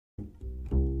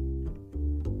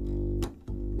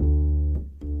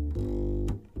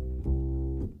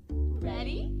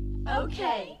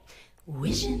Okay.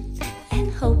 Wishing and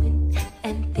hoping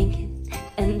and thinking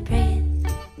and praying,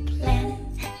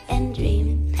 planning and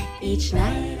dreaming each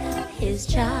night of his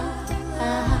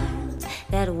charms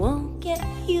that won't get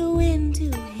you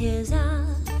into his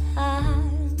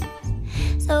arms.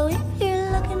 So if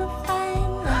you're looking to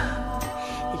find love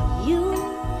that you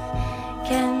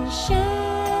can share,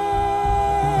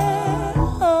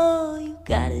 all you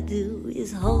gotta do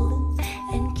is hold him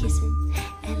and kiss him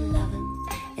and love him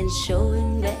and show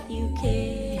him that you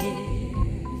care.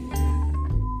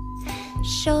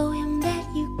 Show him that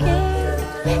you care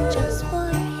just for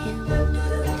him.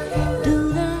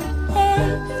 Do the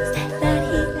things that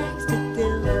he likes to do.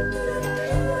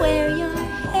 Wear your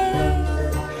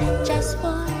hair just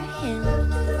for him.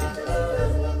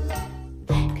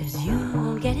 'Cause you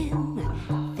won't get him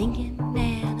thinking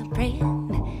and a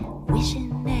praying,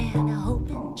 wishing and a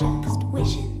hoping, just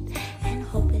wishing and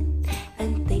hoping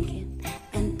and thinking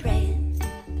and praying,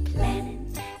 planning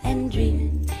and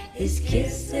dreaming. His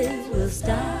kisses will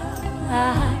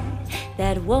start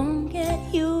that won't get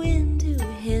you into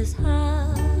his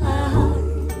heart.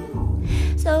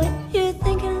 So if you're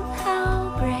thinking of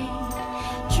how great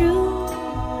true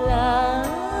love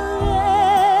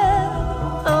is,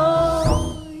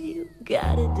 all you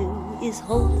gotta do is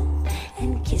hold him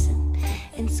and kiss him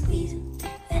and squeeze him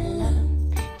and love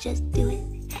him. Just do it,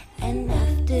 and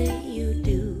after you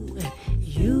do,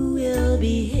 you will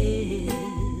be his.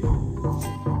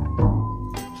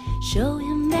 Show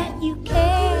him that you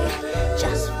care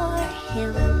just for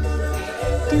him.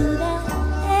 Do the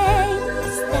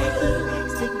things that he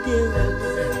likes to do.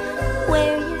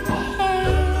 Wear your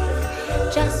hair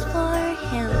just for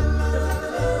him.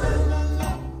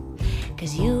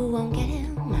 'Cause you won't get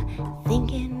him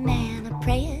thinking and a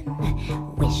praying,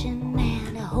 wishing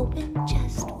and a hoping,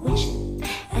 just wishing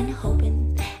and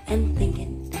hoping and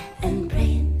thinking and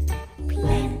praying,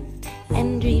 planning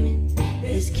and dreaming.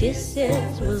 His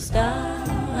kisses will start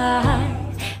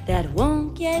that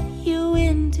won't get you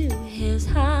into his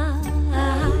heart.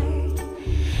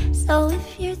 So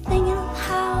if you're thinking of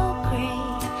how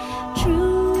great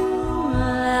true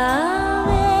love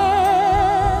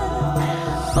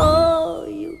is, all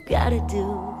you gotta do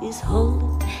is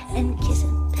hold him and kiss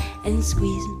him and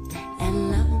squeeze him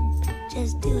and love him.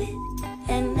 Just do it,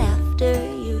 and after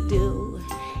you do,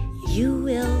 you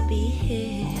will be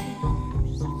his.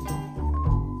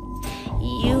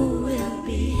 You will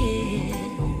be his.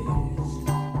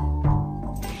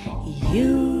 You